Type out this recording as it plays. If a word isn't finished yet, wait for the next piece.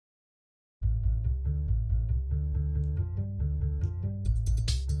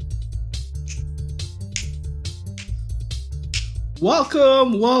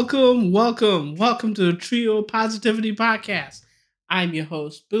Welcome to the Trio Positivity Podcast. I'm your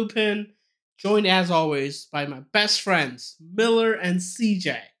host, Boopin, joined as always by my best friends, Miller and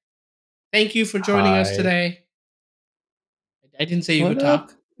CJ. Thank you for joining us Hi. today. I didn't say you What could up?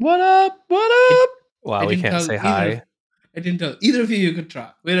 talk. What up? What I, up? I Wow, we didn't can't tell say either. hi. I didn't tell either of you could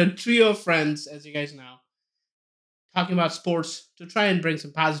talk. We're a trio of friends, as you guys know, talking about sports to try and bring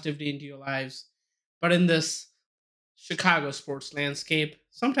some positivity into your lives. But in this Chicago sports landscape,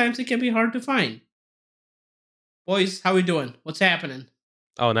 sometimes it can be hard to find. Boys, how we doing? What's happening?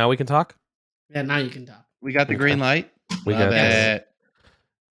 Oh, now we can talk? Yeah, now you can talk. We got the Okay. green light. We Love got it.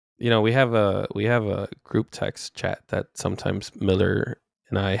 we have a group text chat that sometimes Miller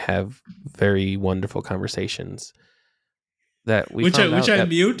and I have very wonderful conversations that we Which found out I that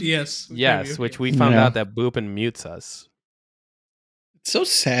mute, yes. which we found Yeah. out that Boopin mutes us. It's so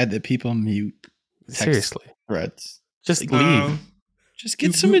sad that people mute text Seriously. threads. Just Like, leave. Just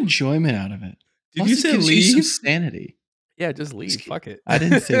get some enjoyment out of it. Did Plus, you it say gives you some leave? sanity. Yeah, just leave. Fuck it. I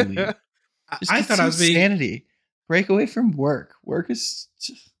didn't say leave. Just I get thought some I was being. sanity. Break away from work. Work is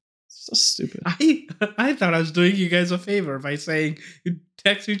just so stupid. I thought I was doing you guys a favor by saying you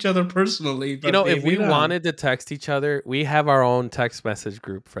text each other personally. But If we maybe not. wanted to text each other, we have our own text message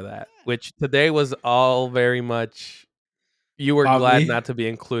group for that, which today was all very much you were glad Bobby. not to be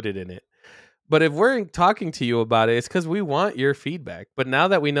included in it. But if we're talking to you about it, it's because we want your feedback. But now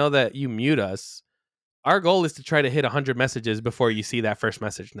that we know that you mute us, our goal is to try to hit 100 messages before you see that first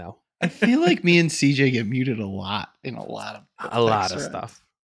message now. I feel like me and CJ get muted a lot in a lot of A lot text of threads. stuff.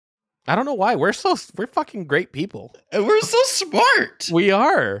 I don't know why. We're fucking great people. And we're so smart. We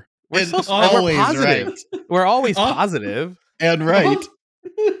are. We're And so smart. always We're positive. right. We're always Oh. positive. And right.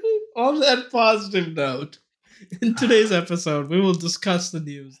 On that positive note, in today's episode, we will discuss the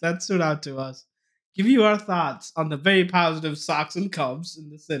news that stood out to us, give you our thoughts on the very positive Sox and Cubs in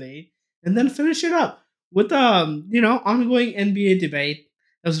the city, and then finish it up with ongoing NBA debate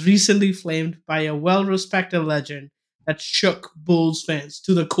that was recently flamed by a well-respected legend that shook Bulls fans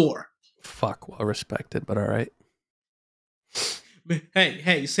to the core. Fuck, well respected, but all right.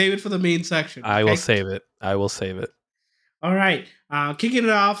 Hey, save it for the main section. I will save it. All right, kicking it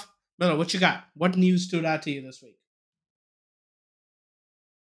off. Miller, what you got? What news stood out to you this week?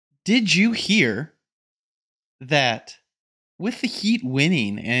 Did you hear that with the Heat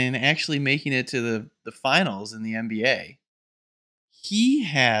winning and actually making it to the finals in the NBA, he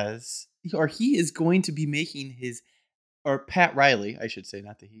is going to be making Pat Riley, I should say,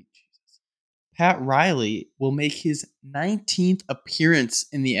 not the Heat. Jesus. Pat Riley will make his 19th appearance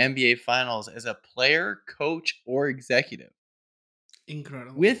in the NBA finals as a player, coach, or executive.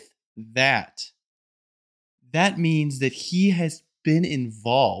 Incredible. With that means that he has been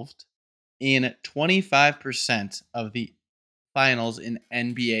involved in 25% of the finals in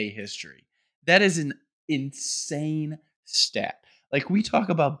NBA history. That is an insane stat. Like, we talk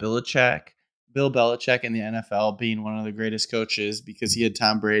about Bill Belichick in the NFL being one of the greatest coaches because he had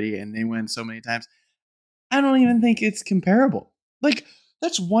Tom Brady and they win so many times. I don't even think it's comparable. Like,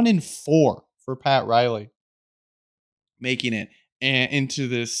 that's 1 in 4 for Pat Riley making it into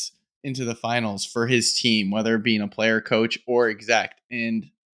the finals for his team, whether it being a player, coach, or exec. And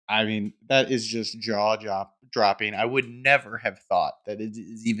I mean, that is just jaw dropping. I would never have thought that it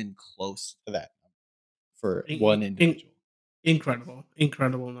is even close to that for one individual.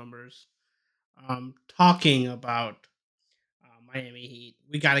 Incredible numbers. Talking about Miami Heat,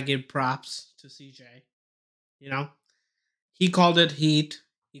 we got to give props to CJ. He called it Heat.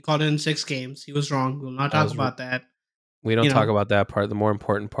 He called it in 6 games. He was wrong. We'll not talk about that. We don't talk about that part. The more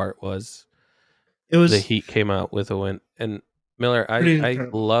important part was the Heat came out with a win. And Miller, I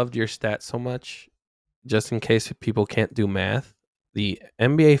loved your stat so much. Just in case people can't do math, the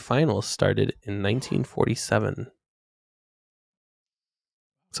NBA Finals started in 1947.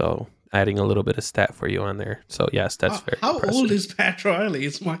 So adding a little bit of stat for you on there. So yes, that's very impressive. How old is Pat Riley?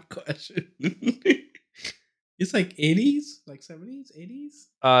 Is my question. It's like 80s, like 70s, 80s.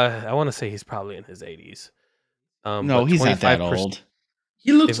 I want to say he's probably in his 80s. No, he's not that old.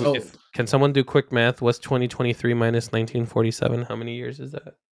 He looks old. Can someone do quick math? What's 2023 minus 1947? How many years is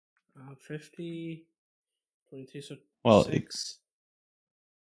that? 50, 22, so well, 6.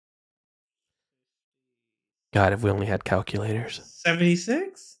 God, if we only had calculators.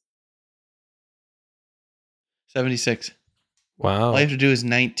 76? 76. Wow. All you have to do is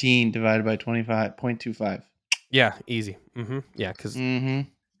 19 divided by 25.25. Yeah, easy. Mm-hmm. Yeah, because do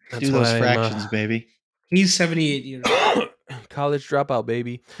those fractions, baby. He's 78 years old. College dropout,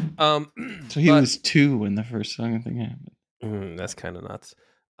 baby. So he was 2 when the first song thing happened. That's kind of nuts.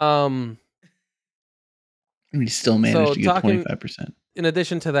 We still managed to get 25%. In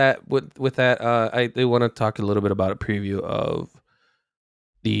addition to that, with that, I do want to talk a little bit about a preview of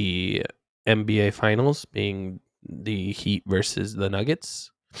the NBA Finals, being the Heat versus the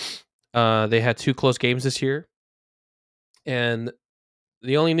Nuggets. They had 2 close games this year, and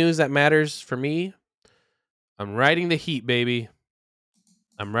the only news that matters for me, I'm riding the Heat, baby.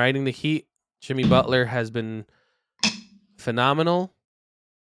 I'm riding the Heat. Jimmy Butler has been phenomenal,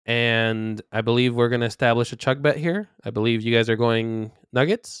 and I believe we're going to establish a chug bet here. I believe you guys are going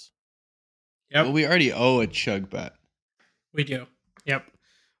Nuggets. Yep. Well, we already owe a chug bet. We do. Yep.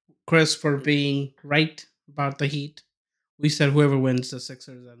 Chris, for being right about the Heat. We said whoever wins the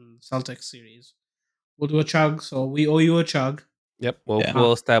Sixers and Celtics series, we'll do a chug. So we owe you a chug. Yep.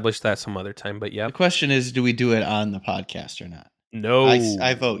 We'll establish that some other time. But yeah. The question is, do we do it on the podcast or not? No.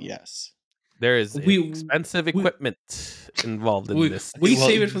 I vote yes. There is expensive equipment involved in this. We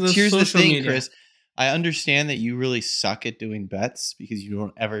save it for the Here's social the thing, media. Chris. I understand that you really suck at doing bets because you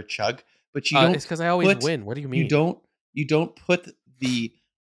don't ever chug, but you don't. It's because I always win. What do you mean? You don't put the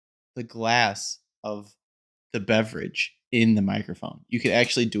glass of the beverage in the microphone. You could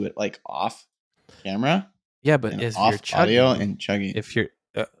actually do it like off camera. Yeah, but if off you're chugging, audio and chugging. if you're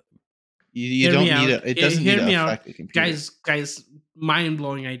you don't need it. It doesn't need to affect the computer. Guys,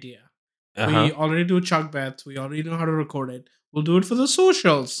 mind-blowing idea. We already do chug bets. We already know how to record it. We'll do it for the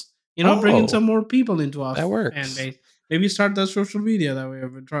socials. Bringing some more people into our fan base. Maybe start the social media that way.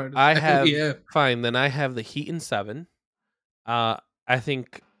 I've been trying to fine. Then I have the Heat in 7. I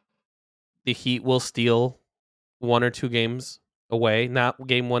think the Heat will steal 1 or 2 games away, not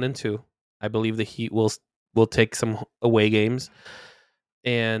game 1 and 2. I believe the Heat will take some away games.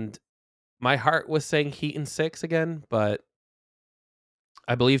 And my heart was saying Heat in 6 again, but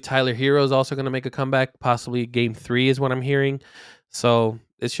I believe Tyler Hero is also going to make a comeback. Possibly game 3 is what I'm hearing. So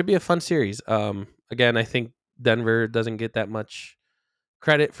it should be a fun series. Again, I think Denver doesn't get that much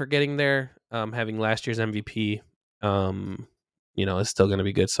credit for getting there. Having last year's MVP, is still going to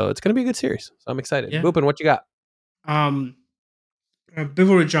be good. So it's going to be a good series. So I'm excited. Yeah. Boopin, what you got?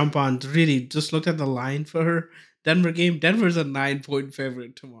 Before we jump on, really just look at the line for her Denver game. Denver's a 9-point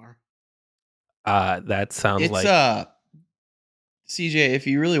favorite tomorrow. That sounds like CJ. If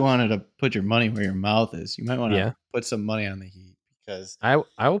you really wanted to put your money where your mouth is, you might want to put some money on the Heat because I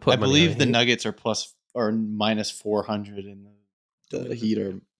will put. I believe the Nuggets are plus or minus 400 and the Heat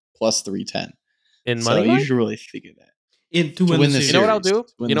are plus 310. In money, so you should really think of that. To win the series. You know what I'll do?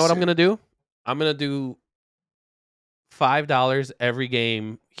 You know what I'm gonna do? I'm gonna do $5 every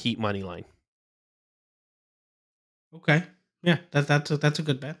game Heat money line. Okay, yeah, that's a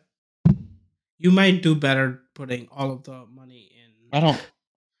good bet. You might do better putting all of the money in.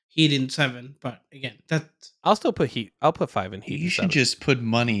 Heat in 7, but again, I'll still put Heat. I'll put 5 in Heat. You should just put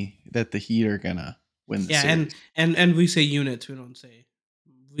money that the Heat are gonna win the series. and we say units. We don't say.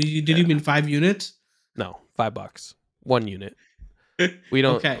 Did you mean 5 units? No, $5. 1 unit. We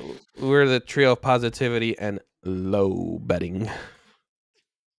don't. Okay. We're the trio of positivity and low betting.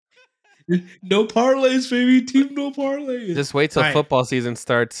 No parlays, baby. Team no parlays. Just wait till football season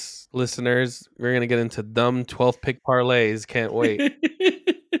starts, listeners. We're gonna get into dumb 12-pick parlays. Can't wait.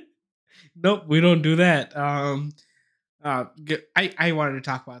 Nope, we don't do that. I wanted to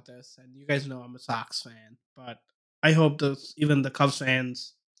talk about this, and you guys know I'm a Sox fan, but I hope even the Cubs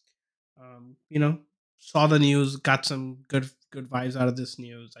fans, saw the news, got some good vibes out of this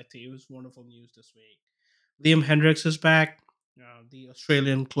news. I think it was wonderful news this week. Liam Hendricks is back, the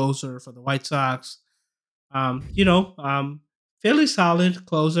Australian closer for the White Sox. Fairly solid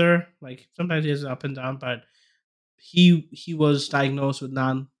closer. Like sometimes he has up and down, but he was diagnosed with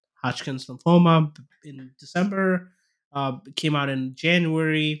non-Hodgkin's lymphoma in December. Came out in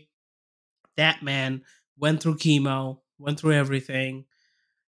January. That man went through chemo, went through everything,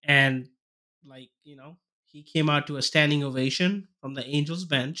 and he came out to a standing ovation from the Angels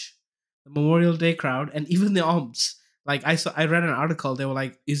bench, the Memorial Day crowd, and even the umps. Like I read an article. They were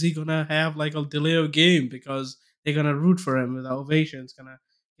like, "Is he gonna have like a delay of game because they're gonna root for him with the ovation? It's gonna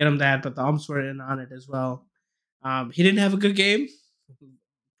get him that." But the umps were in on it as well. He didn't have a good game.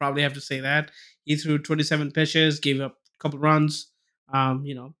 Probably have to say that. He threw 27 pitches, gave up a couple runs.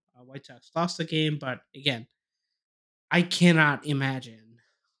 White Sox lost the game, but again, I cannot imagine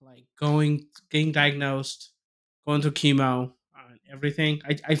like getting diagnosed, going through chemo, everything.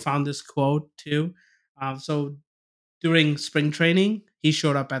 I found this quote too. So during spring training, he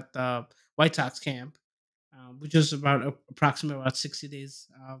showed up at the White Sox camp, which is approximately about 60 days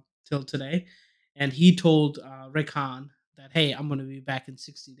till today. And he told Rick Hahn that, hey, I'm going to be back in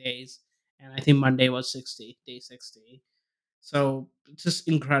 60 days. And I think Monday was day 60. So it's just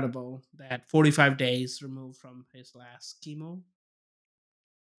incredible that 45 days removed from his last chemo,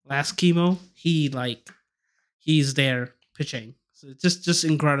 he's there pitching. So it's just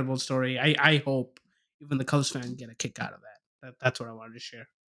incredible story. I hope even the Cubs fan get a kick out of that's what I wanted to share.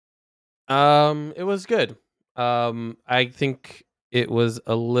 It was good. I think it was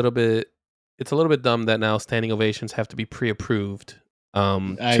a little bit. It's a little bit dumb that now standing ovations have to be pre-approved.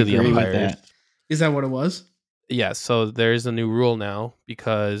 I To the agree with umpires. that. Is that what it was? Yeah. So there's a new rule now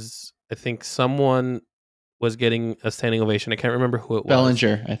because I think someone was getting a standing ovation. I can't remember who it was.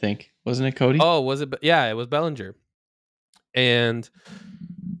 Bellinger, I think. Wasn't it Cody? Oh, was it? Yeah, it was Bellinger. And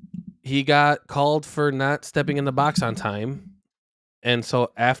he got called for not stepping in the box on time. And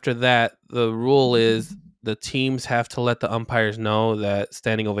so after that, the rule is the teams have to let the umpires know that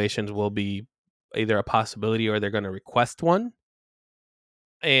standing ovations will be either a possibility or they're going to request one.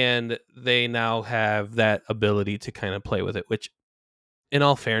 And they now have that ability to kind of play with it, which in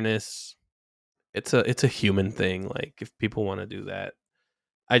all fairness, it's a human thing. Like if people want to do that,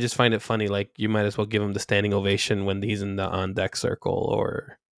 I just find it funny. Like you might as well give him the standing ovation when he's in the on deck circle,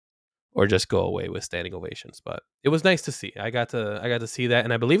 or just go away with standing ovations. But it was nice to see. I got to see that,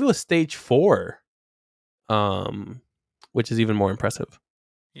 and I believe it was stage 4, which is even more impressive.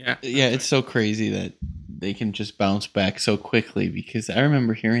 Yeah, it's so crazy that they can just bounce back so quickly. Because I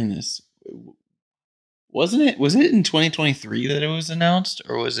remember hearing this. Wasn't it? Was it in 2023 that it was announced,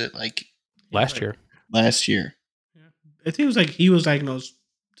 or was it like last year? Last year. Yeah. I think it was like he was diagnosed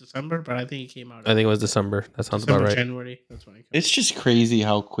December, but I think he came out. I think it was December. That sounds about right. January. That's when it's just crazy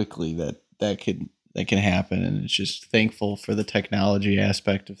how quickly that can happen, and it's just thankful for the technology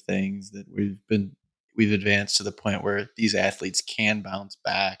aspect of things that we've advanced to the point where these athletes can bounce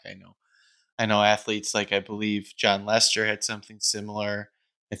back. I know athletes like I believe John Lester had something similar.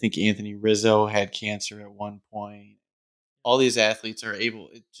 I think Anthony Rizzo had cancer at one point. All these athletes are able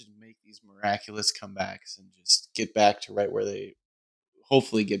to make these miraculous comebacks and just get back to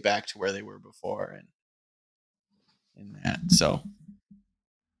hopefully get back to where they were before, and that. So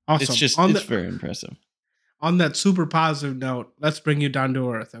awesome. It's very impressive. On that super positive note, let's bring you down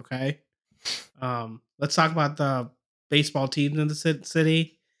to earth, okay? Let's talk about the baseball teams in the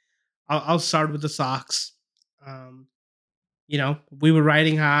city. I'll start with the Sox. We were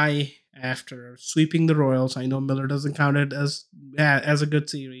riding high after sweeping the Royals. I know Miller doesn't count it as a good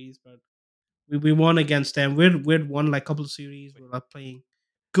series, but we won against them. We'd won like a couple of series. We're like playing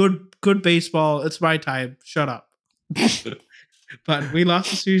good baseball. It's my time. Shut up. But we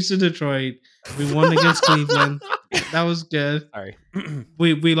lost the series to Detroit. We won against Cleveland. That was good. Sorry.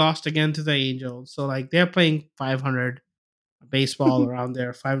 we lost again to the Angels. So like they're playing 500 baseball around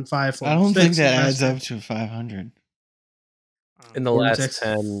there. 5-5. I don't think that adds up to 500. In the last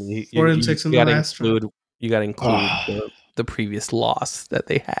 10, 4 and 6 in the last round. You got to include the previous loss that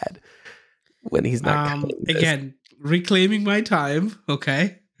they had when he's not again, reclaiming my time.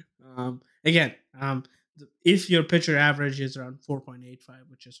 Okay. If your pitcher average is around 4.85,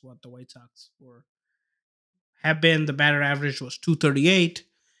 which is what the White Sox have been, the batter average was 238.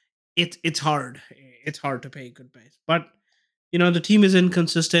 It's hard. It's hard to pay good base, but the team is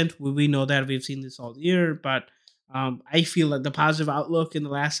inconsistent. We know that. We've seen this all year, but I feel like the positive outlook in the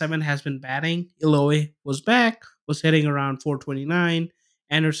last 7 has been batting. Eloy was back, was hitting around 429.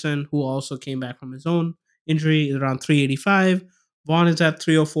 Anderson, who also came back from his own injury, is around 385. Vaughn is at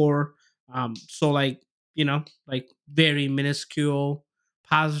 304. So very minuscule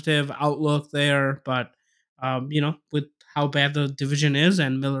positive outlook there, but with how bad the division is,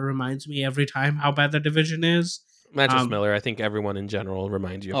 and Miller reminds me every time how bad the division is. Not just Miller. I think everyone in general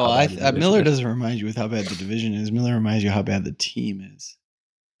reminds you. Miller doesn't remind you with how bad the division is. Miller reminds you how bad the team is.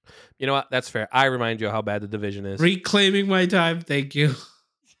 You know what? That's fair. I remind you how bad the division is. Reclaiming my time. Thank you.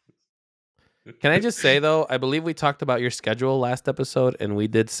 Can I just say, though, I believe we talked about your schedule last episode, and we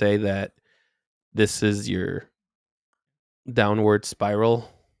did say that this is your downward spiral.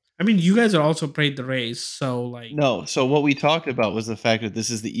 I mean, you guys are also played the Rays, so like... No, so what we talked about was the fact that this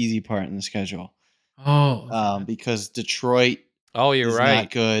is the easy part in the schedule. Oh. Because Detroit is right.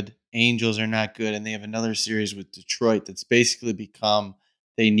 not good. Angels are not good, and they have another series with Detroit that's basically become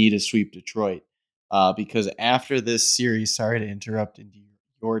they need to sweep Detroit. Because after this series, sorry to interrupt into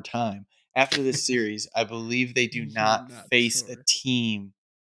your time. After this series, I believe they do not face a team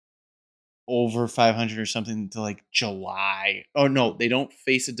over 500 or something until like July. Oh no, they don't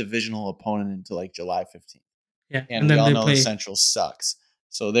face a divisional opponent until like July 15th. Yeah, and we all know the Central sucks.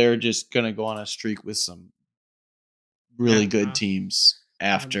 So they're just going to go on a streak with some really good teams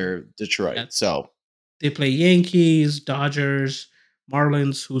after Detroit. Yeah. So they play Yankees, Dodgers,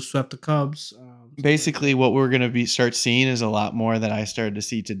 Marlins, who swept the Cubs. Basically, what we're going to start seeing is a lot more that I started to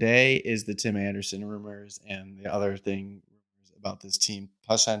see today is the Tim Anderson rumors and the other thing about this team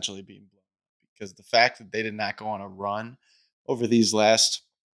potentially being blown up, because the fact that they did not go on a run over these last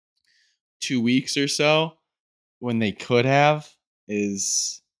 2 weeks or so when they could have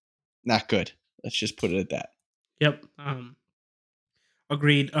is not good. Let's just put it at that. Yep.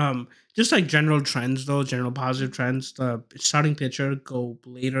 Agreed. Just like general trends, though, general positive trends. The starting pitcher go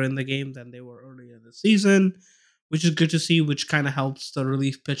later in the game than they were earlier in the season, which is good to see. Which kind of helps the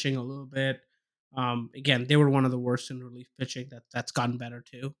relief pitching a little bit. Again, they were one of the worst in relief pitching. That's gotten better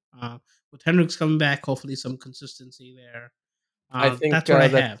too. With Hendricks coming back, hopefully some consistency there. I think that's what I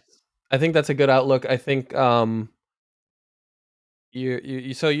have. I think that's a good outlook. I think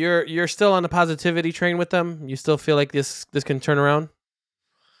you're still on the positivity train with them. You still feel like this can turn around.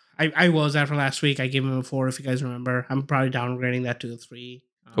 I was after last week. I gave him a 4, if you guys remember. I'm probably downgrading that to a 3.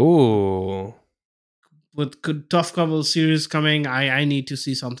 Ooh. With good tough couple of series coming, I need to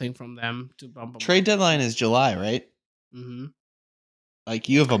see something from them to bump them. Trade deadline is July, right? Mm-hmm. Like,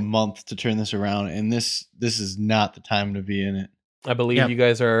 you have a month to turn this around, and this is not the time to be in it. I believe you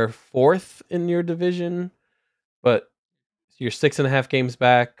guys are 4th in your division, but you're 6.5 games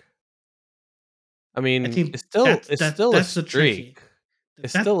back. I mean, it's still a streak.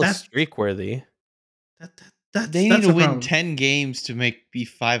 It's still a streak worthy. They need to win 10 games to be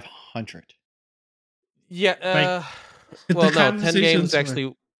 500. Yeah. Well, no, 10 games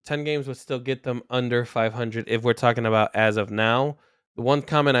actually. 10 games would still get them under 500 if we're talking about as of now. The one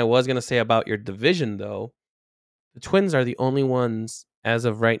comment I was going to say about your division, though, the Twins are the only ones as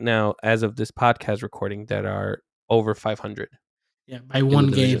of right now, as of this podcast recording, that are over 500. Yeah, by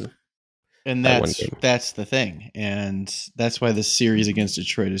one game. And that's the thing. And that's why the series against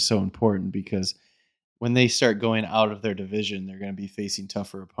Detroit is so important, because when they start going out of their division, they're going to be facing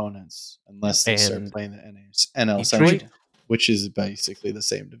tougher opponents unless they start playing the NL Central, which is basically the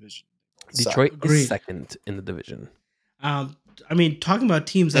same division. Detroit is 2nd in the division. I mean, talking about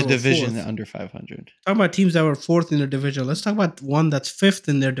teams that were division 4th, under 500. Talking about teams that were 4th in their division. Let's talk about one that's 5th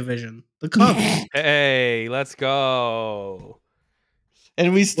in their division. The Cubs. Hey, let's go.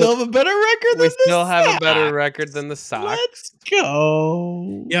 And we still have a better record than the Sox. We still have a better record than the Sox. Let's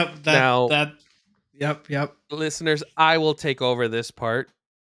go. Yep. Yep. Listeners, I will take over this part,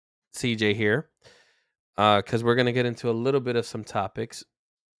 CJ here, because we're going to get into a little bit of some topics.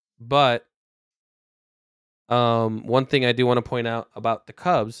 But one thing I do want to point out about the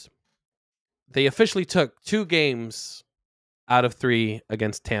Cubs, they officially took 2 games out of 3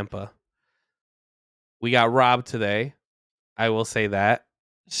 against Tampa. We got robbed today. I will say that.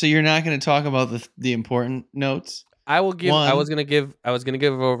 So you're not going to talk about the important notes? I will give. I was gonna give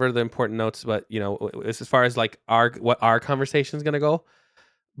over the important notes, but as far as like what our conversation is gonna go,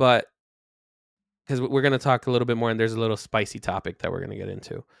 but because we're gonna talk a little bit more, and there's a little spicy topic that we're gonna get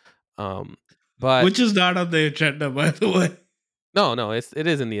into, but which is not on the agenda, by the way. No, it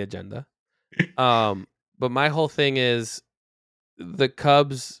is in the agenda. But my whole thing is the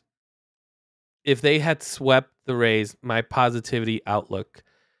Cubs. If they had swept the Rays, my positivity outlook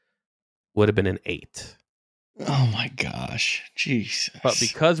would have been an 8. Oh my gosh. Jesus. But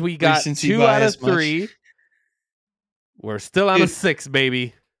because we got 2 out of 3, we're still on a 6,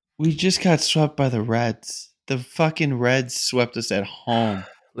 baby. We just got swept by the Reds. The fucking Reds swept us at home.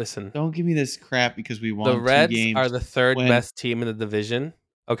 Listen. Don't give me this crap because we won 2 games. The games. Reds are the 3rd best team in the division.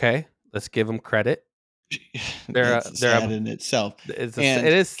 Okay? Let's give them credit. They're sad in itself. It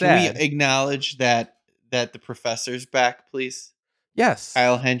is sad. Can we acknowledge that the professor's back, please? Yes.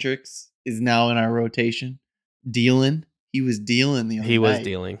 Kyle Hendricks is now in our rotation. Dealing. He was dealing the other night. He was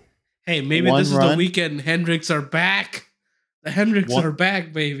dealing. Hey, maybe this is the weekend. Hendricks are back. The Hendricks are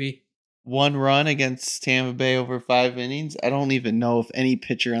back, baby. 1 run against Tampa Bay over 5 innings. I don't even know if any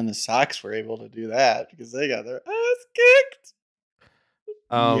pitcher on the Sox were able to do that because they got their ass kicked.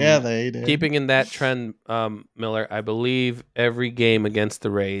 Yeah, they did. Keeping in that trend, Miller, I believe every game against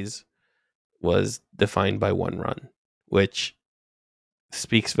the Rays was defined by 1 run, which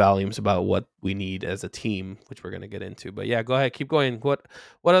speaks volumes about what we need as a team, which we're going to get into. But yeah, go ahead, keep going. What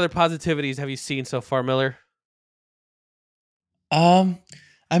other positivities have you seen so far, Miller?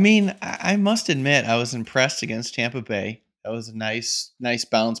 I mean, I must admit I was impressed against Tampa Bay. That was a nice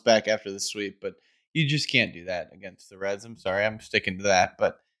bounce back after the sweep, but you just can't do that against the Reds. I'm sorry, I'm sticking to that,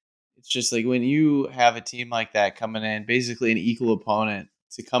 but it's just like when you have a team like that coming in, basically an equal opponent,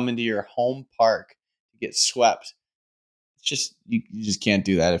 to come into your home park to get swept. It's just you just can't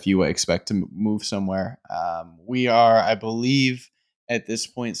do that if you expect to move somewhere. We are, I believe, at this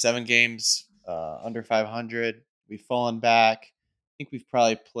point 7 games under 500. We've fallen back. I think we've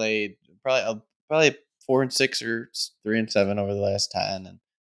probably played probably 4-6 or 3-7 over the last 10, and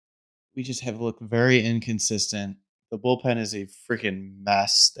we just have looked very inconsistent. The bullpen is a freaking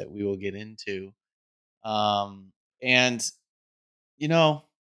mess that we will get into. And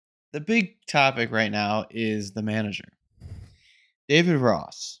the big topic right now is the manager, David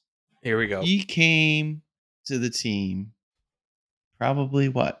Ross. Here we go. He came to the team probably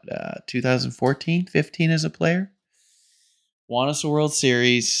 2014, 15 as a player. Won us a World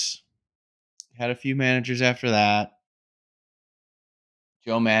Series. Had a few managers after that.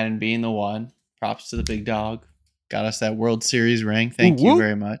 Joe Madden being the one. Props to the big dog. Got us that World Series ring. Thank you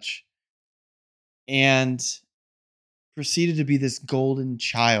very much. And proceeded to be this golden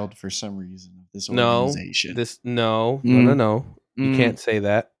child for some reason of this organization. No. You can't say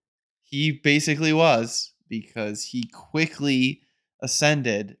that. He basically was, because he quickly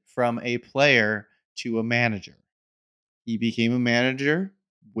ascended from a player to a manager. He became a manager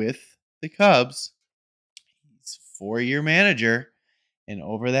with the Cubs. He's a 4-year manager. And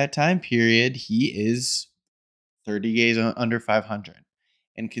over that time period, he is 30 games under 500.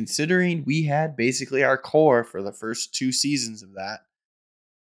 And considering we had basically our core for the first 2 seasons of that,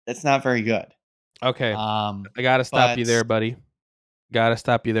 that's not very good. Okay. I got to stop you there, buddy. Got to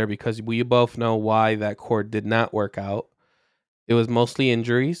stop you there, because we both know why that core did not work out. It was mostly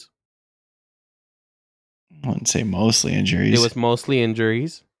injuries. I wouldn't say mostly injuries. It was mostly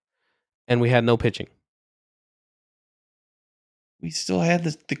injuries. And we had no pitching. We still had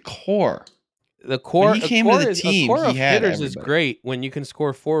the core. The core, when he came to the team, a core he of had hitters everybody. is great when you can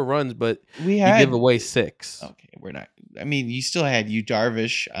score 4 runs, but you give away 6. Okay, we're not. I mean, you still had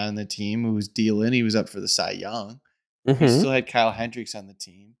Darvish on the team who was dealing. He was up for the Cy Young. Mm-hmm. You still had Kyle Hendricks on the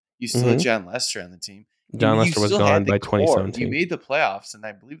team. You still had John Lester on the team. John Lester was gone by 2017. You made the playoffs, and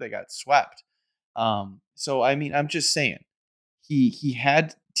I believe they got swept. So I mean, I'm just saying, he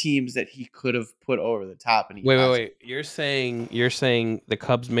had teams that he could have put over the top, and wait. You're saying the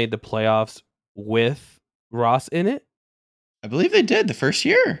Cubs made the playoffs with Ross in it? I believe they did the first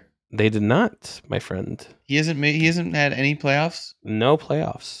year. They did not, my friend. He hasn't had any playoffs. No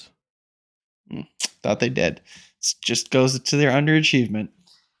playoffs. Thought they did. It just goes to their underachievement.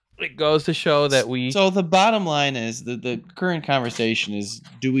 It goes to show that we. So the bottom line is the current conversation is: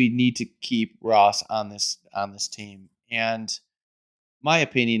 do we need to keep Ross on this team? And my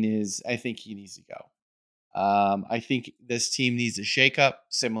opinion is, I think he needs to go. I think this team needs a shakeup,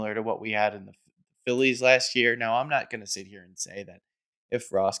 similar to what we had in the Phillies last year. Now, I'm not going to sit here and say that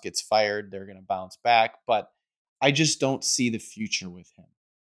if Ross gets fired, they're going to bounce back, but I just don't see the future with him.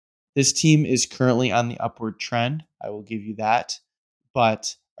 This team is currently on the upward trend. I will give you that.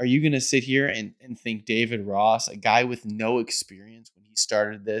 But are you going to sit here and think David Ross, a guy with no experience when he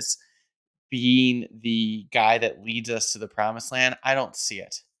started this, being the guy that leads us to the promised land? I don't see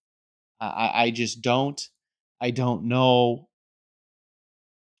it. I just don't. I don't know.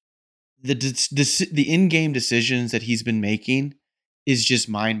 The in-game decisions that he's been making is just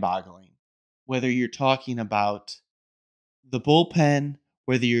mind-boggling. Whether you're talking about the bullpen,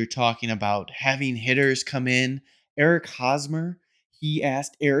 whether you're talking about having hitters come in, Eric Hosmer, he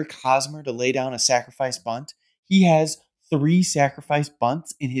asked Eric Hosmer to lay down a sacrifice bunt. He has 3 sacrifice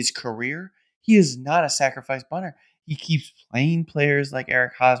bunts in his career. He is not a sacrifice bunter. He keeps playing players like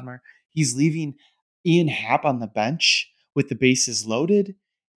Eric Hosmer. He's leaving Ian Happ on the bench with the bases loaded.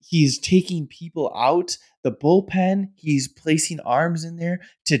 He's taking people out the bullpen. He's placing arms in there.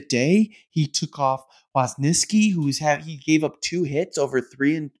 Today, he took off Wozniacki, he gave up 2 hits over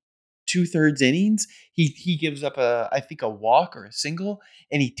 3 2/3 innings. He gives up I think a walk or a single,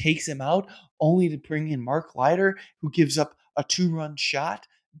 and he takes him out, only to bring in Mark Leiter, who gives up a 2-run shot.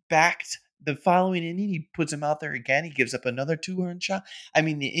 Backed the following inning, he puts him out there again. He gives up another 2-run shot. I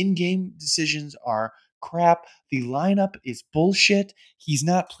mean, the in-game decisions are crap. The lineup is bullshit. He's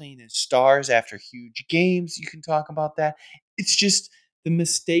not playing his stars after huge games. You can talk about that. It's just the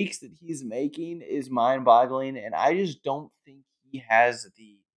mistakes that he's making is mind-boggling, and I just don't think he has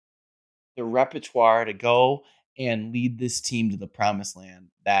the repertoire to go and lead this team to the promised land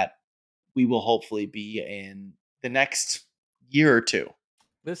that we will hopefully be in the next year or 2.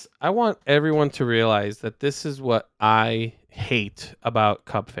 I want everyone to realize that this is what I hate about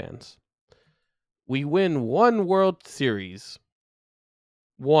Cub fans. We win 1 World Series.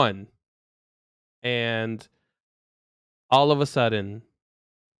 1. And all of a sudden,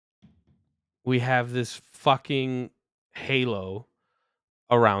 we have this fucking halo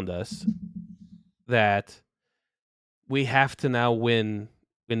around us that we have to now win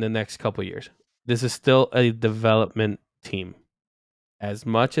in the next couple of years. This is still a development team. As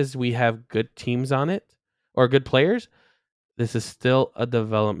much as we have good teams on it, or good players, this is still a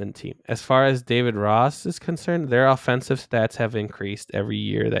development team. As far as David Ross is concerned, their offensive stats have increased every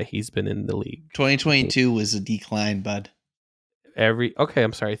year that he's been in the league. 2022 was a decline, bud.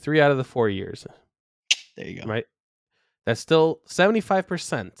 I'm sorry, 3 out of the 4 years. There you go. Right? That's still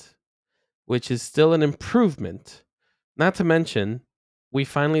 75%, which is still an improvement. Not to mention, we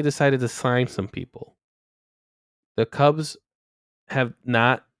finally decided to sign some people. The Cubs have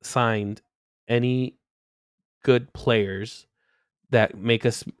not signed any good players that make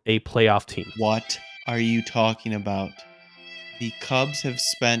us a playoff team. What are you talking about? The Cubs have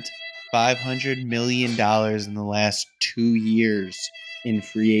spent $500 million in the last 2 years in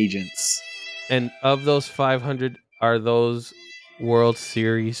free agents. And of those 500, are those World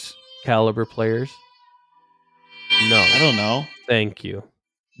Series caliber players? No. I don't know. Thank you.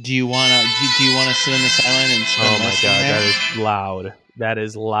 Do you wanna sit on the sideline and spend less than that? That is loud. That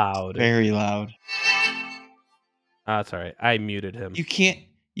is loud. Very loud. That's all right. I muted him. You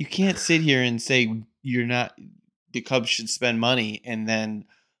can't sit here and say the Cubs should spend money and then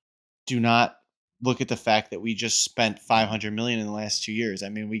do not look at the fact that we just spent $500 million in the last 2 years. I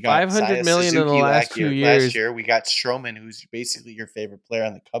mean, we got $500 million in the last 2 years. Last year, we got Stroman, who's basically your favorite player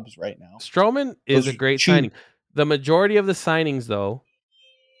on the Cubs right now. Stroman is a great signing. The majority of the signings, though,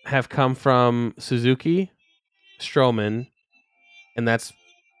 have come from Suzuki, Stroman, and that's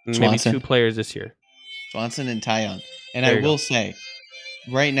Swanson. Maybe 2 players this year. Swanson and Taillon. And I will say,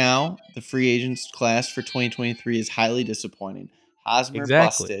 right now, the free agents class for 2023 is highly disappointing. Hosmer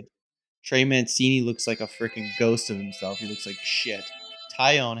busted. Trey Mancini looks like a freaking ghost of himself. He looks like shit.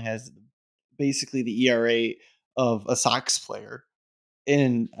 Taillon has basically the ERA of a Sox player.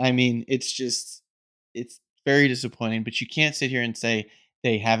 And, I mean, it's very disappointing. But you can't sit here and say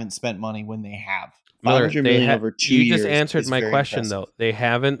they haven't spent money when they have. $500 million over 2 years. You just answered my question, though. They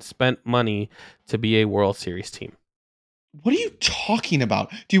haven't spent money to be a World Series team. What are you talking about?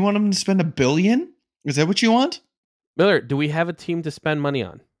 Do you want them to spend $1 billion? Is that what you want? Miller, do we have a team to spend money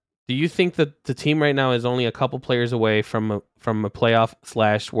on? Do you think that the team right now is only a couple players away from a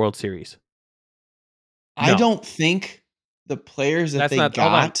playoff / World Series? No. I don't think the players that got...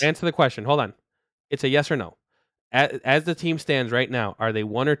 Hold on. Answer the question. Hold on. It's a yes or no. As the team stands right now, are they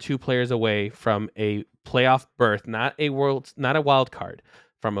 1 or 2 players away from a playoff berth, not a wild card,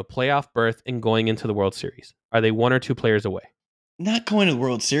 from a playoff berth and going into the World Series? Are they 1 or 2 players away? Not going to the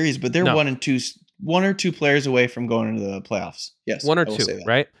World Series, but they're 1 or 2 players away from going into the playoffs. Yes, 1 or 2,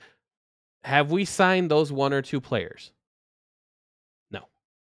 right? Have we signed those 1 or 2 players? No.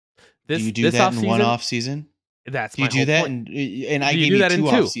 Do you do that in one off season? That's my whole point. Do you do that and I gave you 2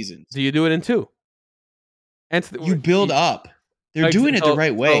 off seasons? Do you do it in 2? You build up. They're doing it the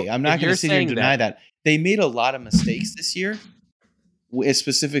right way. I'm not going to sit here and deny that. They made a lot of mistakes this year,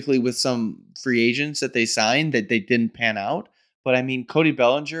 specifically with some free agents that they signed that they didn't pan out. But I mean, Cody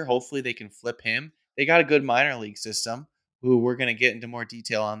Bellinger, hopefully they can flip him. They got a good minor league system, who we're going to get into more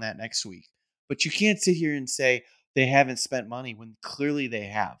detail on that next week. But you can't sit here and say they haven't spent money when clearly they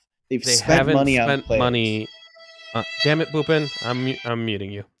have. They spent money on players. Damn it, Boopin. I'm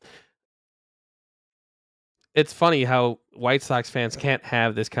muting you. It's funny how White Sox fans can't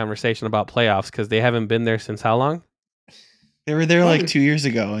have this conversation about playoffs because they haven't been there since how long? They were there like 2 years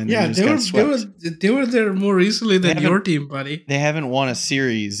ago, and they got swept. They were there more recently than your team, buddy. They haven't won a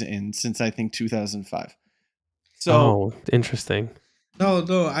series since I think 2005. So interesting. No,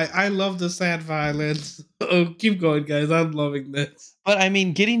 I love the sad violence. Oh, keep going, guys. I'm loving this. But I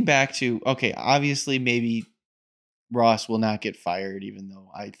mean, getting back to obviously maybe Ross will not get fired, even though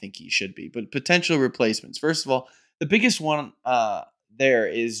I think he should be. But potential replacements. First of all, the biggest one there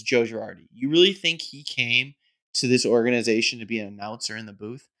is Joe Girardi. You really think he came to this organization to be an announcer in the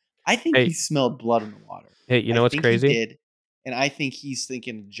booth? I think he smelled blood in the water. Hey, you know what's crazy? He did, and I think he's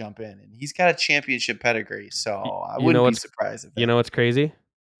thinking to jump in. And he's got a championship pedigree, so I wouldn't be surprised if you know what's crazy?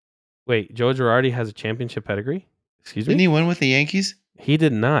 Wait, Joe Girardi has a championship pedigree? Excuse me? Didn't he win with the Yankees? He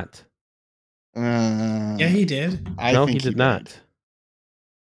did not. Yeah, he did. No, he did not.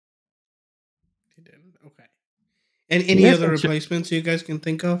 He didn't. Okay. And any other replacements you guys can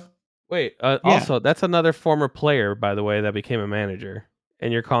think of? Wait, also, that's another former player, by the way, that became a manager,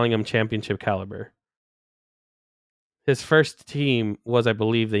 and you're calling him championship caliber. His first team was, I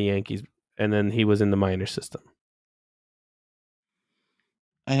believe, the Yankees, and then he was in the minor system.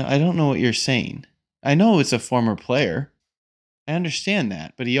 I don't know what you're saying. I know it's a former player. I understand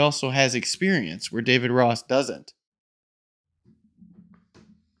that, but he also has experience where David Ross doesn't.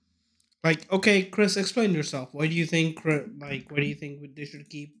 Like, okay, Chris, explain yourself. Why do you think they should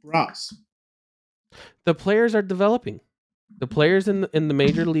keep Ross? The players are developing. The players in the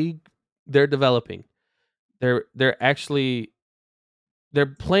major league, they're developing. they're actually they're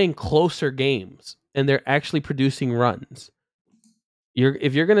playing closer games and they're actually producing runs.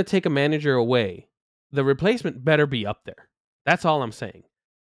 If you're going to take a manager away, the replacement better be up there. That's all I'm saying.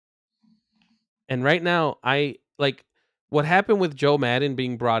 And right now, I like what happened with Joe Madden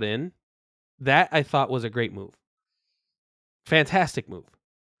being brought in. That I thought was a great move. Fantastic move.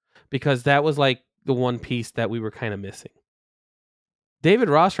 Because that was like the one piece that we were kind of missing. David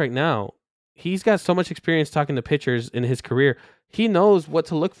Ross right now, he's got so much experience talking to pitchers in his career. He knows what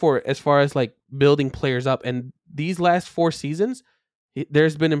to look for as far as like building players up. And these last 4 seasons,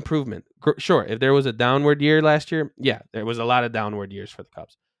 there's been improvement. Sure, if there was a downward year last year, yeah, there was a lot of downward years for the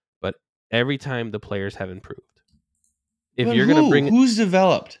Cubs. But every time the players have improved. If but you're going to bring who's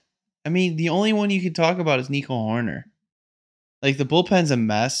developed? I mean, the only one you can talk about is Nico Horner. Like, the bullpen's a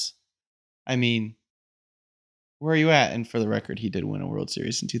mess. I mean, where are you at? And for the record, he did win a World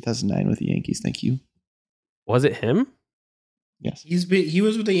Series in 2009 with the Yankees. Thank you. Was it him? Yes. He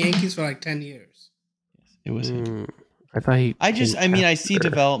was with the Yankees for like 10 years. Yes, it was him. I thought I see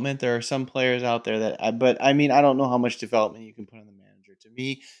development. There are some players out there but I mean, I don't know how much development you can put on the manager. To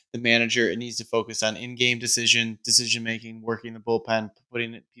me, the manager, it needs to focus on in-game decision making, working the bullpen,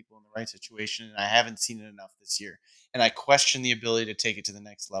 putting people in the right situation. And I haven't seen it enough this year. And I question the ability to take it to the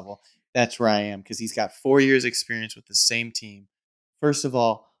next level. That's where I am, because he's got 4 years experience with the same team. First of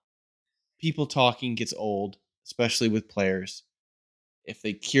all, people talking gets old, especially with players. If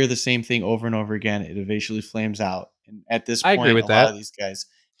they hear the same thing over and over again, it eventually flames out. And at this I point, agree with a that. lot of these guys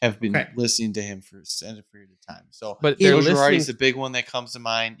have been listening to him for an extended period of time. So, but Joe Girardi is the big one that comes to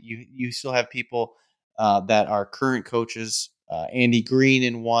mind. You still have people that are current coaches. Andy Green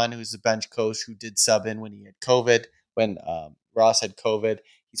in one, who's the bench coach who did sub in when he had COVID, when Ross had COVID.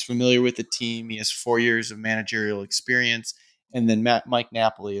 He's familiar with the team. He has 4 years of managerial experience. And then Mike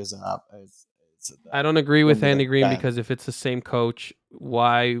Napoli is I don't agree with Andy Green, because if it's the same coach,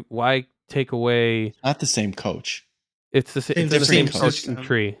 why take away? Not the same coach. It's the same coaching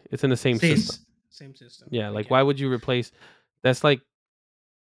tree. It's in the same system. Same system. Yeah, like why would you replace? That's like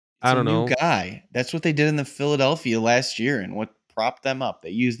I don't know. New guy. That's what they did in the Philadelphia last year, and what propped them up. They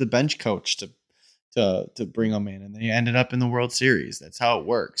used the bench coach to bring them in, and they ended up in the World Series. That's how it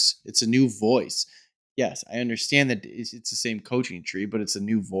works. It's a new voice. Yes, I understand that it's the same coaching tree, but it's a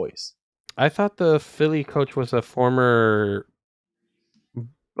new voice. I thought the Philly coach was a former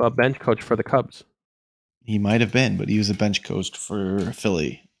bench coach for the Cubs. He might have been, but he was a bench coach for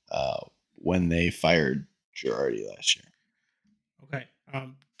Philly when they fired Girardi last year. Okay.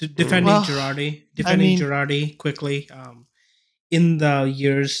 Defending Girardi quickly. In the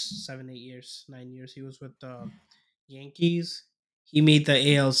years 7, 8 years, 9 years he was with the Yankees, he made the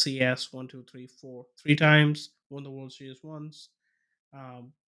ALCS 1, 2, 3, 4 3 times. Won the World Series once.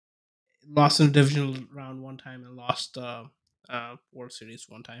 Lost in the divisional round one time and lost World Series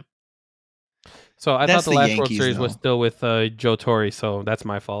one time. So I thought the last Yankees, World Series was still with Joe Torre, so that's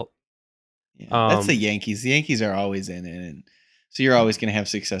my fault. Yeah, that's the Yankees. The Yankees are always in it, and so you're always going to have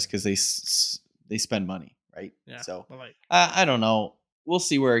success because they spend money, right? Yeah. So I don't know. We'll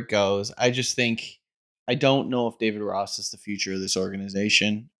see where it goes. I just think I don't know if David Ross is the future of this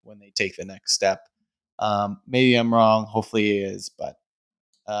organization when they take the next step. Maybe I'm wrong. Hopefully he is, but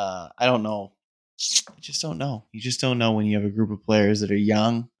I don't know. I just don't know. You just don't know when you have a group of players that are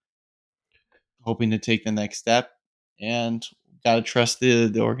young, hoping to take the next step, and got to trust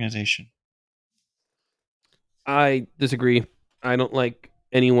the organization. I disagree. I don't like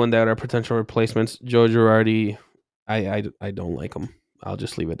anyone that are potential replacements. Joe Girardi, I don't like him. I'll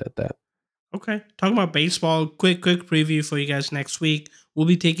just leave it at that. Okay. Talking about baseball, quick preview for you guys next week. We'll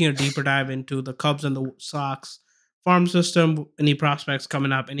be taking a deeper dive into the Cubs and the Sox farm system, any prospects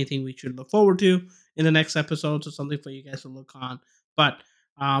coming up, anything we should look forward to in the next episode, so something for you guys to look on. But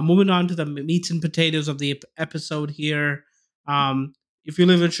moving on to the meats and potatoes of the episode here. If you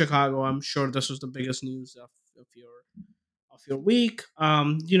live in Chicago, I'm sure this was the biggest news of your week.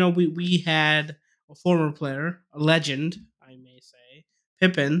 We had a former player, a legend, I may say,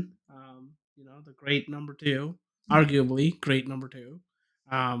 Pippen. The great number 2, arguably great number 2.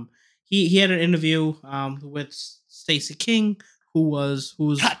 He had an interview with Stacey King, who's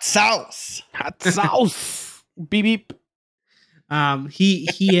hot sauce, beep beep. They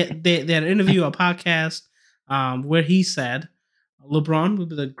had an interview, a podcast, where he said LeBron would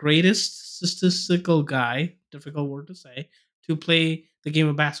be the greatest statistical guy, difficult word to say, to play the game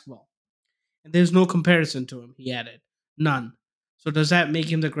of basketball. And there's no comparison to him, he added. None. So does that make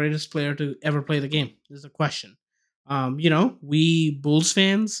him the greatest player to ever play the game? Is the question. We Bulls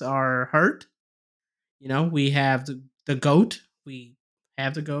fans are hurt. We have the GOAT. We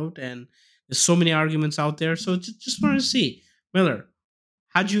have the GOAT, and There's so many arguments out there. So just want to see, Miller,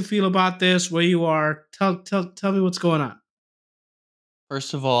 how do you feel about this? Where you are? Tell me what's going on.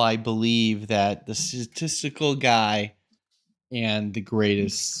 First of all, I believe that the statistical guy and the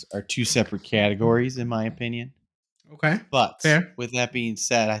greatest are two separate categories, in my opinion. Okay, But fair. with that being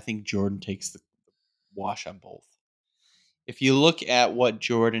said, I think Jordan takes the wash on both. If you look at what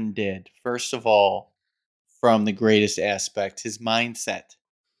Jordan did, first of all, from the greatest aspect, his mindset,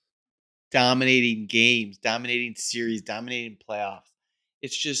 dominating games, dominating series, dominating playoffs.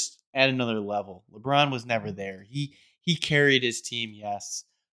 It's just at another level. LeBron was never there. He carried his team, yes,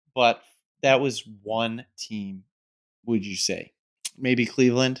 but that was one team. Would you say maybe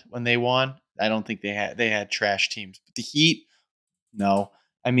Cleveland when they won? I don't think they had trash teams, but the Heat, no.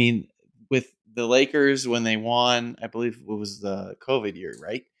 I mean, with the Lakers when they won, I believe it was the COVID year,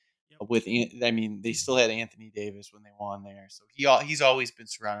 right? Yep. I mean, they still had Anthony Davis when they won there, so he's always been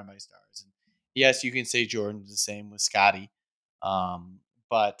surrounded by stars. And yes, you can say Jordan's the same with Scotty,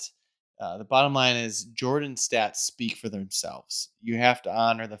 but the bottom line is Jordan's stats speak for themselves. You have to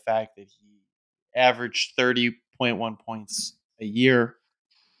honor the fact that he averaged 30.1 points a year.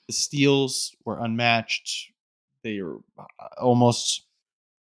 The steals were unmatched. They were almost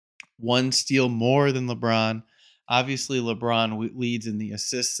one steal more than LeBron. Obviously, LeBron leads in the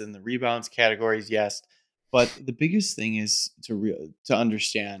assists and the rebounds categories, yes. But the biggest thing is to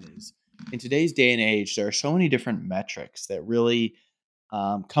understand is in today's day and age, there are so many different metrics that really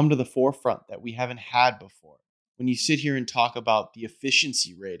come to the forefront that we haven't had before. When you sit here and talk about the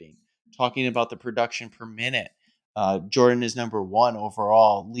efficiency rating, talking about the production per minute, Jordan is number one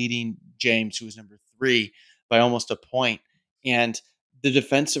overall, leading James, who is number three, by almost a point. And the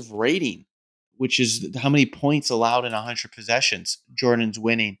defensive rating, which is how many points allowed in 100 possessions, Jordan's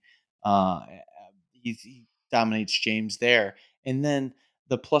winning. Uh, he dominates James there. And then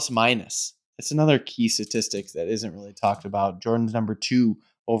the plus minus. That's another key statistics that isn't really talked about. Jordan's number two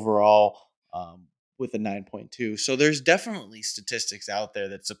overall with a 9.2. So there's definitely statistics out there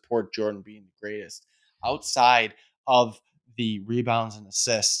that support Jordan being the greatest outside of the rebounds and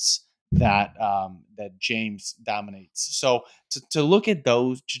assists that James dominates. So to look at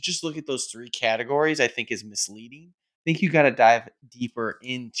those, to just look at those three categories, I think is misleading. I think you got to dive deeper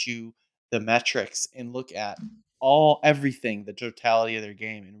into the metrics and look at everything, the totality of their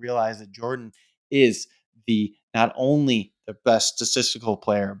game, and realize that Jordan is the not only the best statistical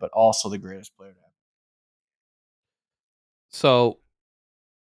player, but also the greatest player to ever. So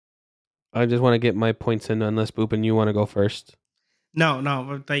I just want to get my points in unless Boop and you want to go first. No,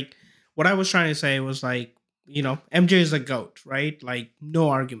 but like what I was trying to say was like, MJ is a GOAT, right? Like no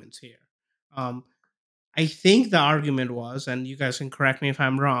arguments here. Um, I think the argument was, and you guys can correct me if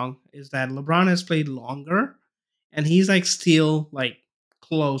I'm wrong, is that LeBron has played longer and he's like still like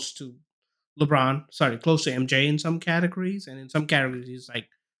close to close to MJ in some categories, and in some categories he's like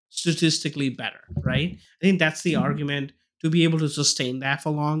statistically better, right? I think that's the argument, to be able to sustain that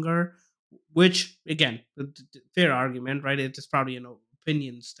for longer, which again, fair argument, right? It is probably an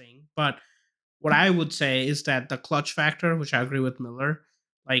opinions thing, but what I would say is that the clutch factor, which I agree with Miller,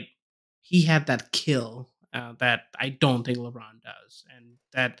 like he had that kill that I don't think LeBron does, and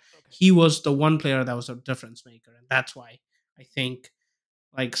that he was the one player that was a difference maker, and that's why I think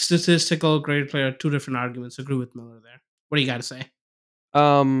like statistical great player, two different arguments. Agree with Miller there. What do you got to say?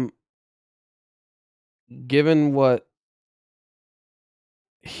 Given what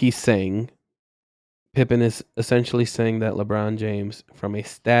he's saying, Pippen is essentially saying that LeBron James, from a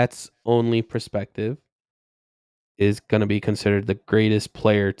stats only perspective, is going to be considered the greatest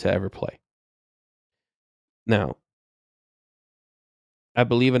player to ever play. Now, I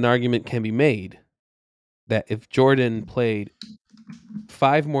believe an argument can be made that if Jordan played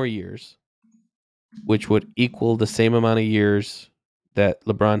 5 more years, which would equal the same amount of years that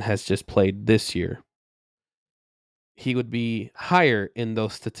LeBron has just played this year, he would be higher in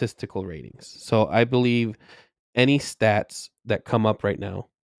those statistical ratings. So I believe any stats that come up right now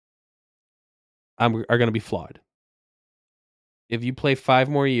are going to be flawed. If you play 5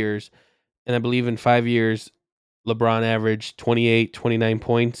 more years, and I believe in 5 years, LeBron averaged 28, 29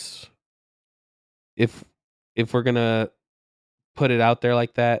 points. If we're going to put it out there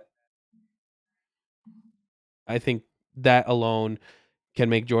like that, I think that alone can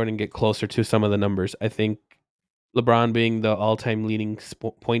make Jordan get closer to some of the numbers. I think LeBron being the all-time leading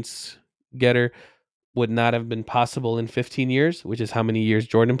points getter would not have been possible in 15 years, which is how many years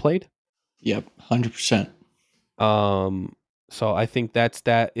Jordan played. Yep, 100%. So I think that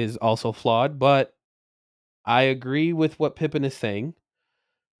stat is also flawed, but I agree with what Pippen is saying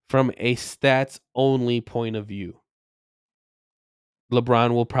from a stats only point of view.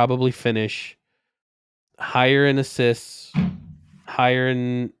 LeBron will probably finish higher in assists, higher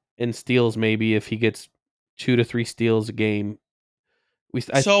in steals, maybe if he gets 2 to 3 steals a game. We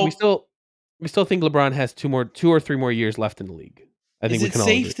still think LeBron has 2 or 3 more years left in the league. I think we can all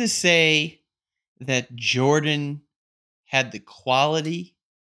agree. Is it safe to say that Jordan had the quality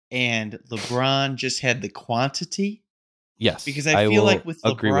and LeBron just had the quantity? Yes, because I feel like with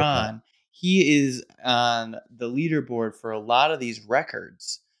LeBron, with he is on the leaderboard for a lot of these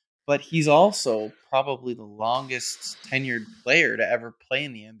records, but he's also probably the longest tenured player to ever play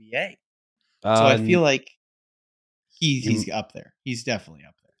in the NBA. So I feel like he's up there. He's definitely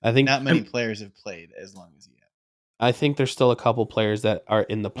up there. I think not many players have played as long as he has. I think there's still a couple players that are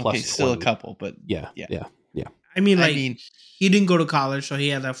in the plus. Okay, still 20. a couple, but yeah. I mean, he didn't go to college, so he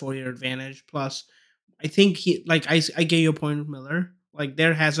had that 4-year advantage. Plus, I think I get your point, Miller. Like,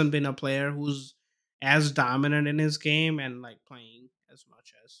 there hasn't been a player who's as dominant in his game and like playing as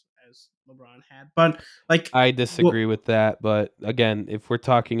much as LeBron had. But like, I disagree with that. But again, if we're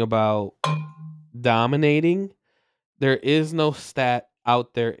talking about dominating, there is no stat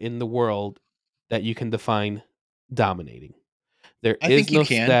out there in the world that you can define dominating. There is no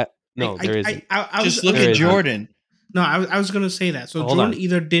stat. No, there isn't. Just look at Jordan. No, I was going to say that. So Jordan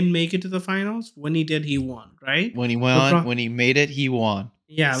either didn't make it to the finals. When he did, he won, right? When he won, when he made it, he won.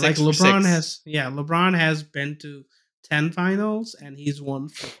 Yeah, like LeBron has. Yeah, LeBron has been to 10 finals and he's won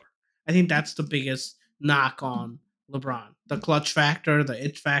 4. I think that's the biggest knock on LeBron. The clutch factor, the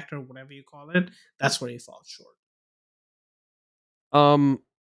itch factor, whatever you call it. That's where he falls short.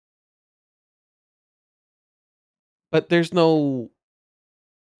 But there's no.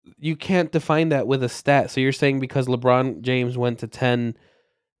 You can't define that with a stat. So you're saying because LeBron James went to 10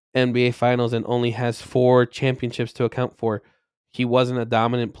 NBA finals and only has 4 championships to account for, he wasn't a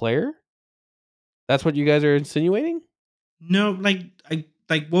dominant player? That's what you guys are insinuating? No, like